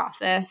to the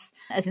office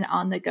as an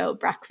on-the-go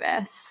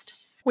breakfast.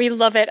 We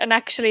love it. And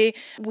actually,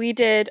 we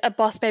did a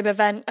Boss Babe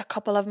event a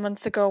couple of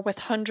months ago with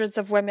hundreds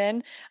of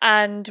women,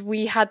 and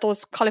we had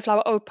those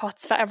cauliflower oat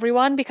pots for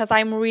everyone, because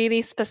I'm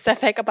really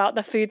specific about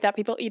the food that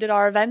people eat at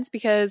our events,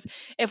 because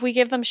if we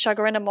give them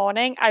sugar in the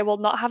morning, I will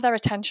not have their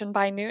attention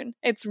by noon.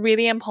 It's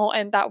really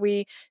important that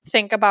we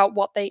think about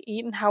what they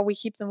eat and how we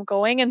keep them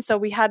going. And so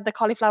we had the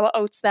cauliflower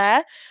oats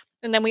there.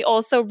 And then we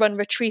also run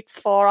retreats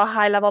for our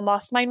high-level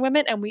mastermind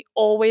women, and we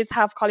always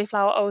have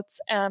cauliflower oats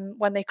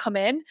when they come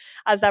in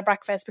as their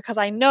breakfast, because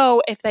I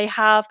know if they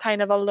have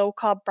kind of a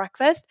low-carb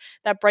breakfast,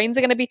 their brains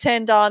are going to be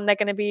turned on, they're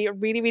going to be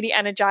really, really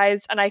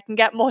energized, and I can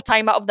get more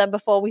time out of them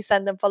before we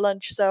send them for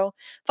lunch. So,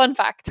 fun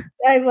fact.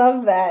 I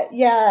love that.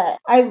 Yeah.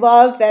 I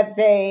love that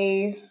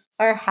they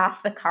are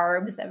half the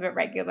carbs of a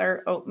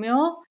regular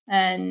oatmeal.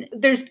 And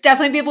there's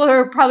definitely people who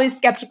are probably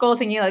skeptical,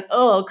 thinking like,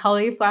 oh,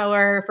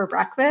 cauliflower for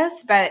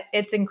breakfast, but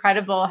it's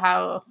incredible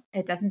how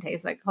it doesn't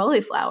taste like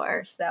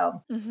cauliflower.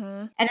 So,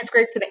 and it's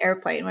great for the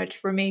airplane, which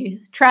for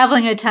me,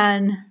 traveling a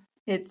ton,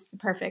 it's the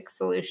perfect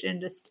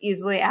solution. Just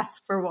easily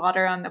ask for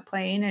water on the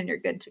plane and you're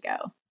good to go.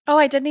 Oh,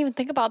 I didn't even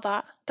think about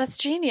that. That's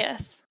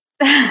genius.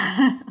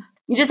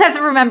 You just have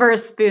to remember a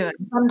spoon.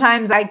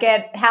 Sometimes I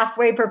get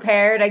halfway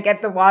prepared, I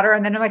get the water,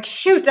 and then I'm like,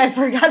 shoot, I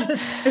forgot the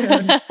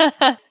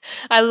spoon.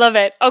 I love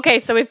it. Okay,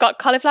 so we've got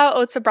cauliflower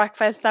oats for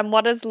breakfast. Then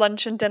what does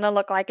lunch and dinner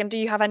look like? And do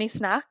you have any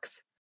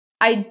snacks?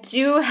 I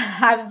do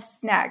have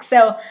snacks.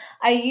 So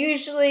I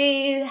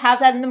usually have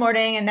that in the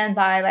morning, and then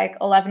by like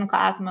 11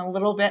 o'clock, I'm a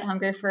little bit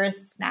hungry for a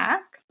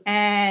snack.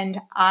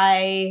 And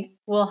I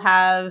will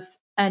have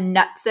a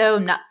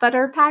Nutso nut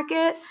butter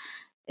packet.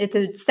 It's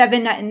a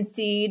 7 nut and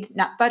seed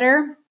nut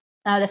butter.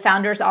 The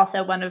founder is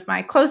also one of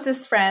my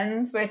closest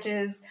friends, which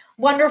is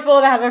wonderful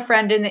to have a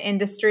friend in the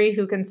industry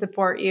who can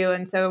support you.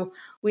 And so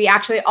we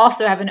actually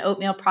also have an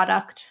oatmeal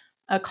product,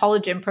 a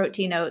collagen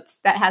protein oats,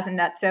 that has a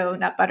Nutso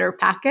nut butter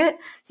packet.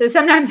 So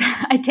sometimes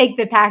I take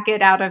the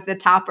packet out of the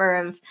topper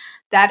of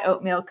that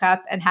oatmeal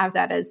cup and have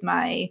that as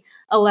my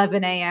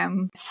 11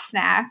 a.m.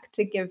 snack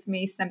to give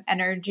me some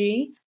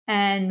energy.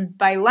 And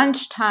by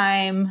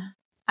lunchtime,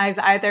 I've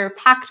either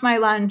packed my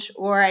lunch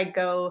or I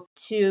go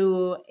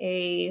to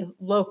a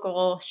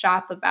local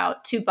shop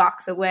about 2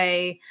 blocks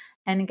away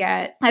and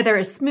get either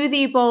a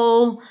smoothie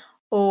bowl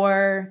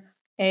or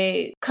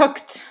a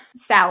cooked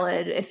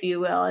salad, if you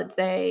will. It's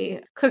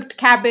a cooked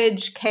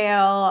cabbage,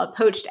 kale, a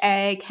poached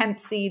egg, hemp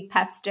seed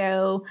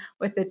pesto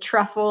with a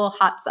truffle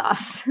hot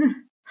sauce.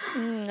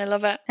 I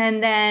love it.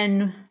 And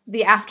then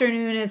the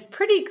afternoon is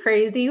pretty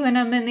crazy when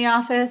I'm in the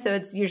office. So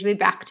it's usually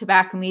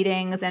back-to-back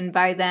meetings. And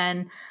by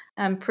then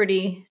I'm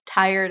pretty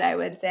tired, I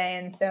would say.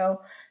 And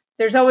so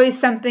there's always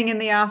something in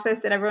the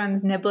office that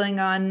everyone's nibbling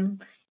on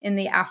in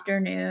the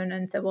afternoon.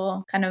 And so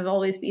we'll kind of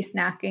always be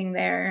snacking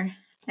there.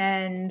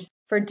 And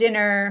for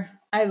dinner,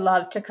 I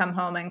love to come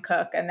home and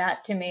cook. And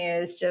that to me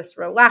is just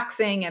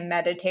relaxing and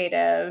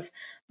meditative.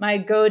 My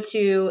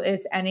go-to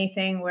is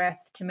anything with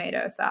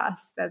tomato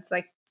sauce. That's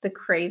like the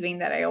craving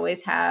that I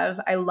always have.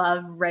 I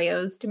love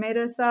Rayo's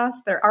tomato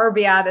sauce. Their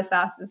arrabbiata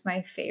sauce is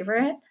my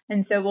favorite.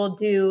 And so we'll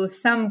do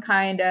some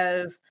kind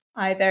of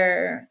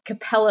either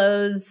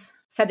Capello's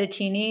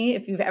fettuccine.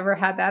 If you've ever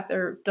had that,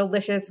 they're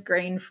delicious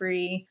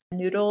grain-free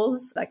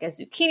noodles, like a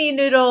zucchini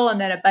noodle,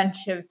 and then a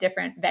bunch of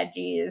different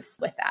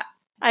veggies with that.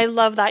 I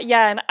love that.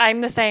 Yeah, and I'm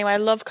the same. I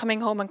love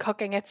coming home and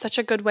cooking. It's such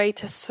a good way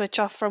to switch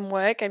off from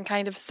work and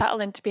kind of settle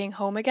into being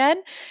home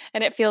again.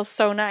 And it feels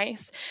so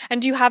nice.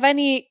 And do you have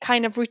any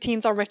kind of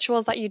routines or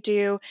rituals that you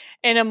do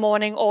in a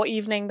morning or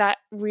evening that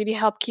really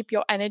help keep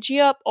your energy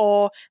up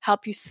or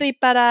help you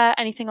sleep better?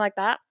 Anything like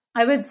that?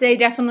 I would say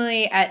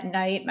definitely at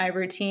night, my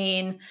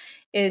routine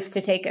is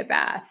to take a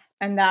bath.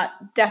 And that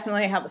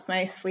definitely helps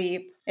my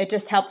sleep. It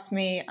just helps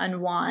me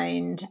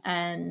unwind.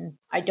 And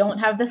I don't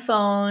have the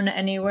phone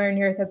anywhere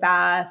near the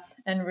bath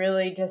and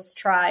really just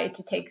try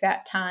to take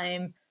that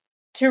time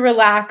to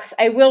relax.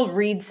 I will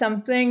read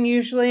something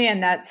usually,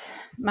 and that's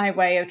my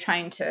way of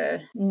trying to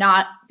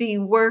not be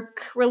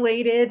work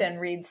related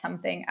and read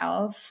something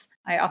else.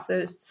 I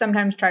also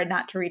sometimes try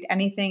not to read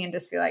anything and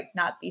just feel like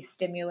not be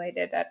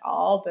stimulated at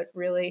all, but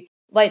really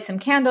light some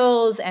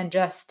candles and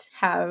just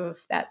have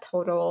that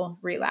total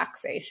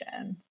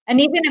relaxation. And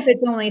even if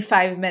it's only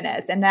 5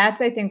 minutes, and that's,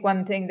 I think,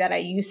 one thing that I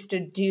used to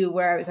do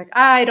where I was like,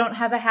 I don't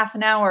have a half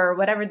an hour or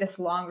whatever, this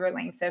longer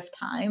length of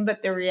time.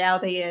 But the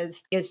reality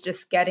is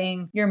just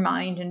getting your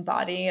mind and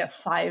body a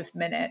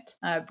 5-minute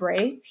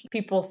break.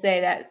 People say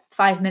that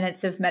 5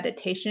 minutes of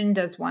meditation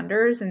does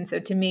wonders. And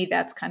so to me,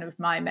 that's kind of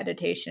my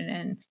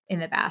meditation in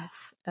the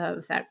bath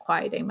of that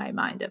quieting my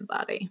mind and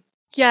body.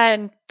 Yeah,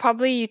 and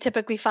probably you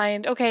typically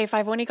find, okay, if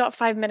I've only got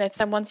 5 minutes,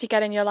 then once you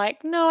get in, you're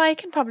like, no, I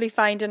can probably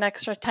find an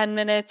extra 10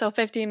 minutes or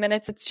 15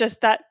 minutes. It's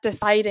just that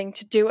deciding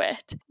to do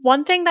it.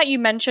 One thing that you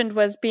mentioned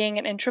was being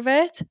an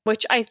introvert,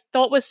 which I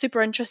thought was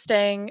super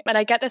interesting. And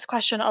I get this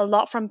question a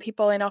lot from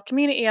people in our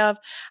community of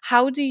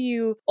how do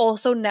you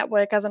also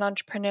network as an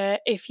entrepreneur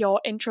if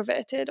you're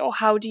introverted? Or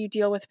how do you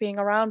deal with being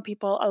around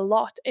people a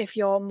lot if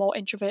you're more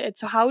introverted?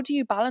 So how do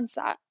you balance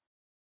that?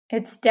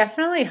 It's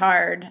definitely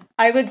hard.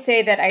 I would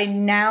say that I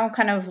now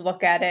kind of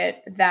look at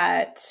it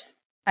that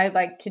I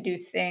like to do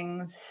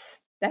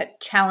things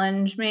that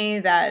challenge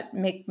me, that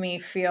make me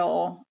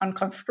feel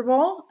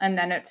uncomfortable. And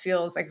then it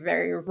feels like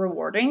very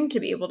rewarding to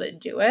be able to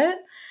do it.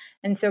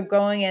 And so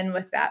going in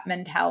with that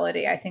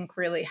mentality, I think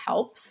really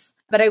helps.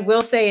 But I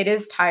will say it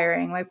is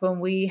tiring. Like when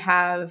we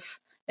have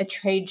a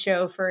trade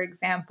show, for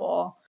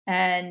example,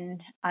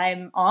 and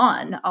I'm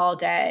on all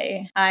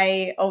day,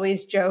 I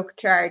always joke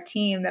to our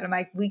team that I'm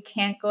like, we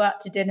can't go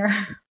out to dinner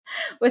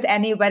with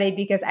anybody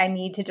because I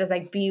need to just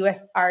like be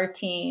with our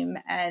team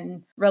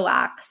and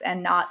relax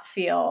and not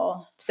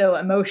feel so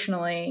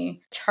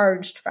emotionally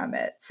charged from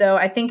it. So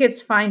I think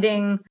it's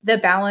finding the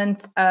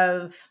balance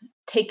of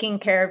taking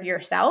care of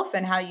yourself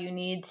and how you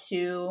need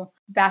to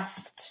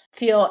best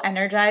feel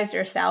energized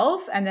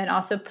yourself, and then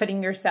also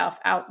putting yourself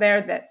out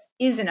there that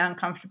is an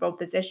uncomfortable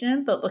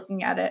position, but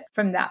looking at it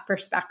from that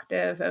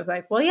perspective of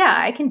like, well, yeah,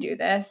 I can do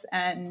this,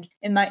 and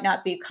it might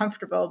not be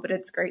comfortable, but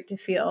it's great to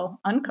feel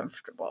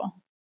uncomfortable.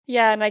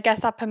 Yeah, and I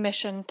guess that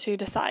permission to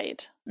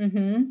decide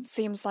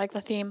seems like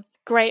the theme.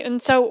 Great. And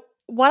so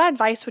what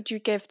advice would you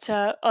give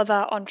to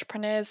other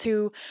entrepreneurs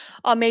who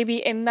are maybe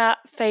in that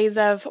phase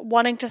of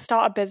wanting to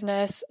start a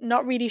business,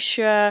 not really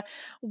sure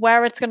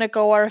where it's going to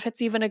go or if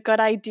it's even a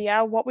good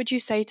idea? What would you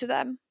say to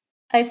them?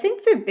 I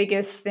think the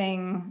biggest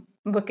thing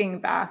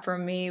looking back for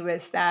me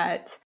was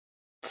that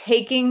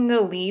taking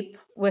the leap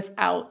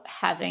without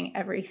having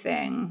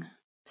everything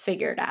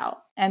figured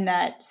out, and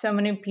that so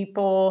many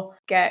people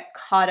get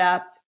caught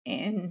up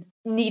in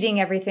needing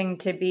everything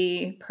to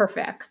be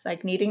perfect,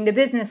 like needing the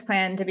business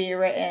plan to be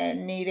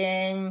written,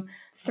 needing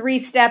 3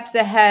 steps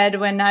ahead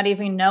when not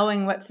even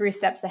knowing what 3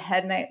 steps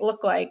ahead might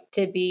look like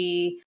to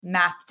be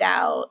mapped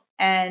out.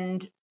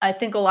 And I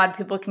think a lot of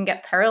people can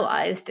get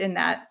paralyzed in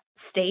that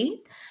state.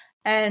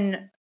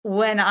 And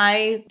when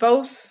I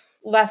both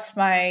left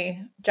my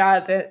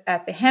job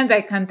at the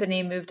handbag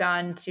company, moved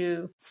on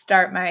to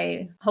start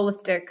my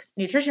holistic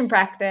nutrition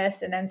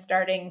practice, and then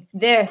starting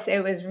this,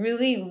 it was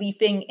really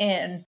leaping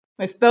in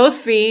with both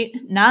feet,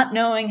 not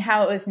knowing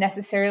how it was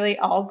necessarily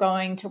all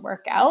going to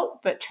work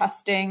out, but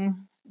trusting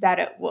that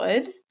it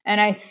would. And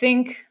I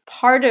think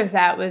part of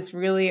that was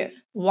really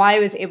why I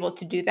was able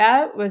to do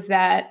that was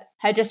that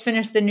I had just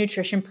finished the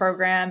nutrition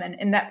program. And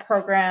in that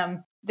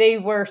program, they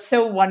were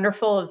so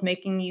wonderful of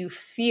making you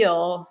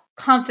feel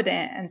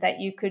confident and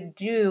that you could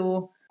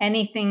do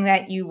anything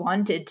that you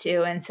wanted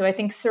to. And so I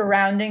think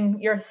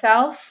surrounding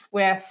yourself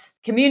with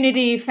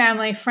community,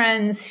 family,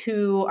 friends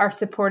who are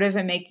supportive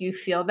and make you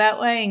feel that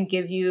way and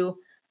give you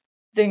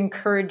the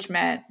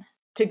encouragement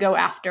to go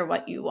after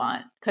what you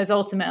want, because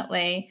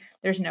ultimately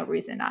there's no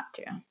reason not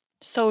to.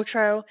 So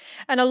true.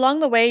 And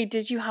along the way,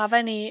 did you have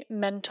any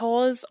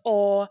mentors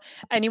or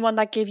anyone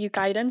that gave you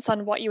guidance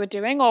on what you were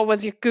doing, or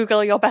was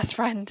Google your best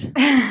friend?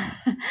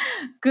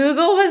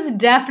 Google was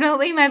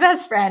definitely my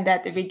best friend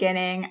at the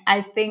beginning.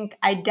 I think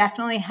I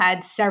definitely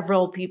had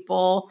several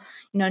people,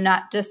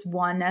 not just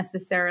one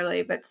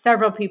necessarily, but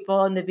several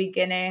people in the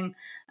beginning.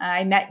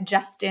 I met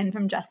Justin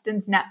from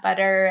Justin's Nut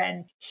Butter,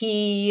 and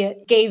he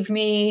gave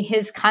me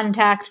his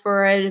contact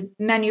for a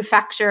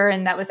manufacturer.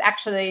 And that was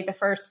actually the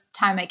first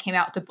time I came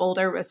out to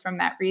Boulder was from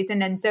that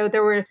reason. And so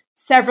there were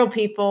several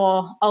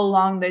people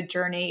along the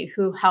journey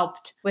who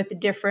helped with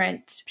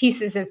different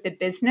pieces of the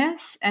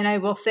business. And I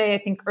will say, I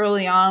think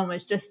early on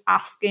was just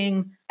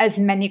asking as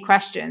many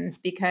questions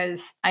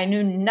because I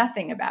knew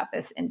nothing about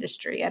this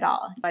industry at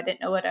all. I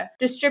didn't know what a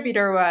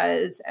distributor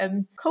was, a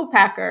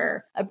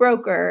co-packer, a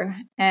broker,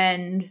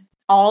 and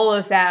all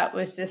of that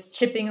was just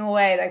chipping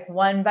away like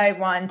one by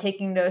one,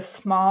 taking those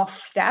small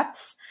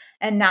steps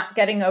and not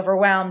getting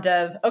overwhelmed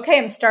of, okay,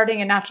 I'm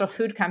starting a natural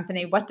food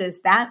company. What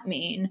does that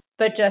mean?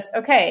 But just,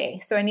 okay,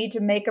 so I need to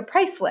make a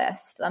price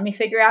list. Let me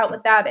figure out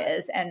what that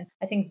is. And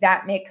I think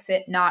that makes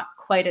it not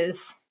quite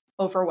as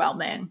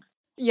overwhelming.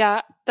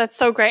 Yeah, that's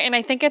so great. And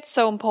I think it's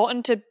so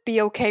important to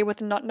be okay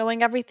with not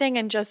knowing everything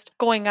and just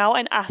going out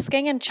and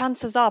asking. And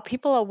chances are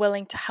people are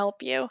willing to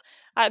help you.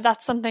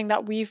 That's something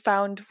that we've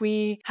found.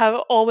 We have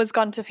always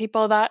gone to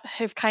people that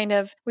have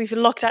we've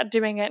looked at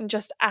doing it and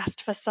just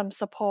asked for some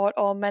support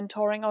or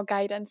mentoring or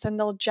guidance, and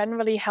they'll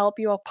generally help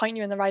you or point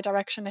you in the right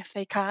direction if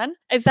they can.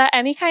 Is there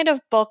any kind of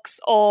books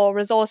or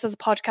resources,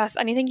 podcasts,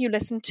 anything you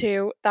listen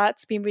to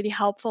that's been really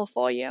helpful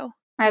for you?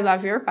 I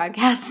love your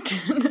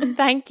podcast.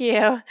 Thank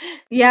you.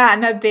 Yeah,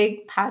 I'm a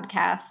big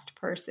podcast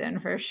person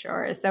for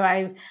sure. So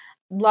I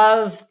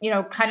love,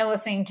 kind of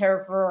listening to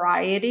a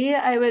variety,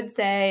 I would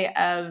say,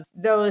 of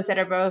those that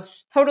are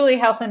both totally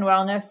health and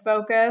wellness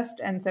focused.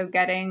 And so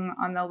getting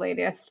on the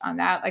latest on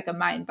that, like a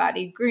Mind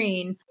Body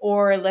Green,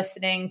 or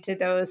listening to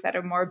those that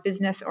are more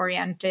business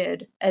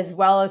oriented, as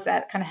well as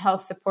that kind of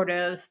health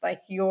supportive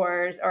like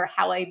yours, or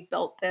How I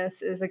Built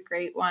This is a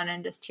great one.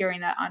 And just hearing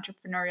that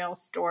entrepreneurial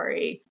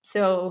story.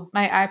 So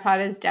my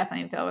iPod is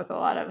definitely filled with a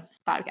lot of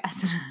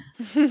podcasts.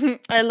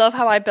 I love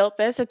How I Built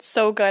This. It's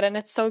so good. And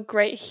it's so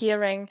great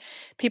hearing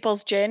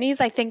people's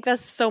journeys. I think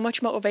there's so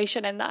much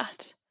motivation in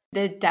that.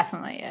 It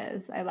definitely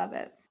is. I love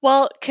it.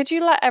 Well, could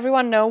you let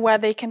everyone know where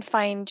they can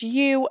find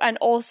you, and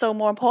also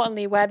more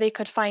importantly, where they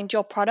could find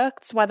your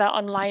products, whether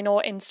online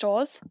or in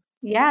stores?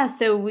 Yeah,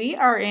 so we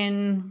are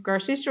in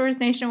grocery stores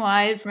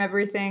nationwide, from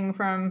everything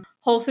from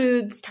Whole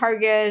Foods,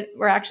 Target.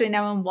 We're actually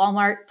now in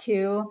Walmart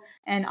too.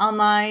 And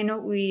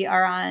online, we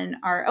are on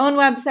our own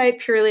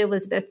website,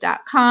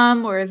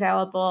 purelyelizabeth.com. We're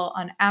available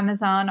on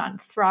Amazon, on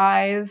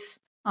Thrive,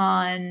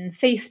 on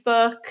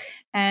Facebook,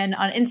 and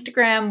on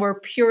Instagram. We're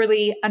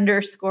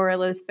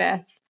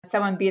purely_Elizabeth.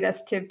 Someone beat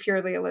us to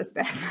Purely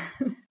Elizabeth.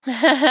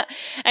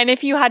 And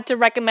if you had to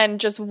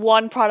recommend just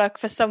one product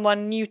for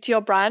someone new to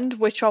your brand,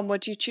 which one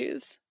would you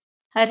choose?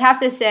 I'd have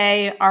to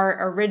say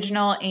our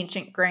original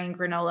ancient grain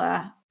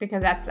granola,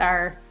 because that's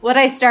what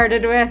I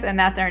started with, and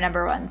that's our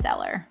number one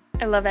seller.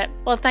 I love it.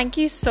 Well, thank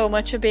you so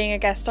much for being a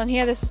guest on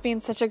here. This has been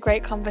such a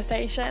great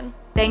conversation.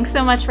 Thanks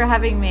so much for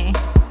having me.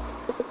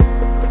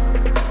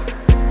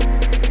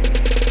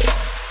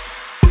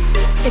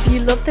 If you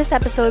loved this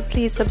episode,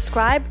 please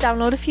subscribe,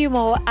 download a few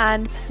more,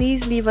 and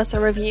please leave us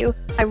a review.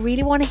 I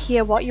really want to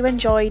hear what you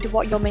enjoyed,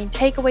 what your main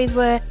takeaways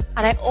were,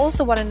 and I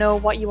also want to know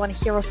what you want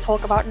to hear us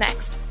talk about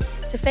next.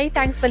 To say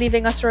thanks for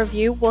leaving us a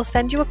review, we'll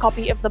send you a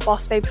copy of the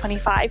Boss Babe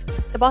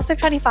 25. The Boss Babe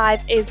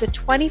 25 is the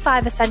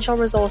 25 essential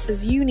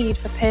resources you need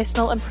for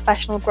personal and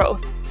professional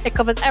growth. It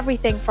covers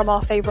everything from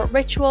our favorite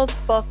rituals,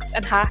 books,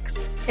 and hacks.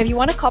 If you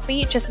want a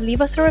copy, just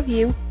leave us a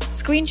review,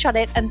 screenshot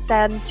it, and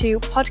send to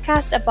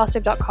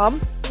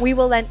podcast@bossbabe.com. We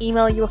will then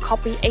email you a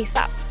copy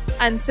ASAP.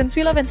 And since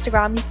we love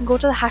Instagram, you can go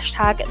to the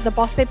hashtag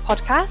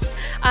 #TheBossBabePodcast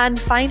and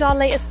find our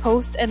latest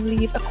post and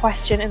leave a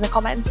question in the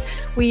comments.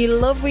 We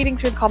love reading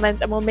through the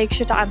comments, and we'll make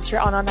sure to answer it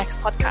on our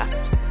next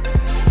podcast.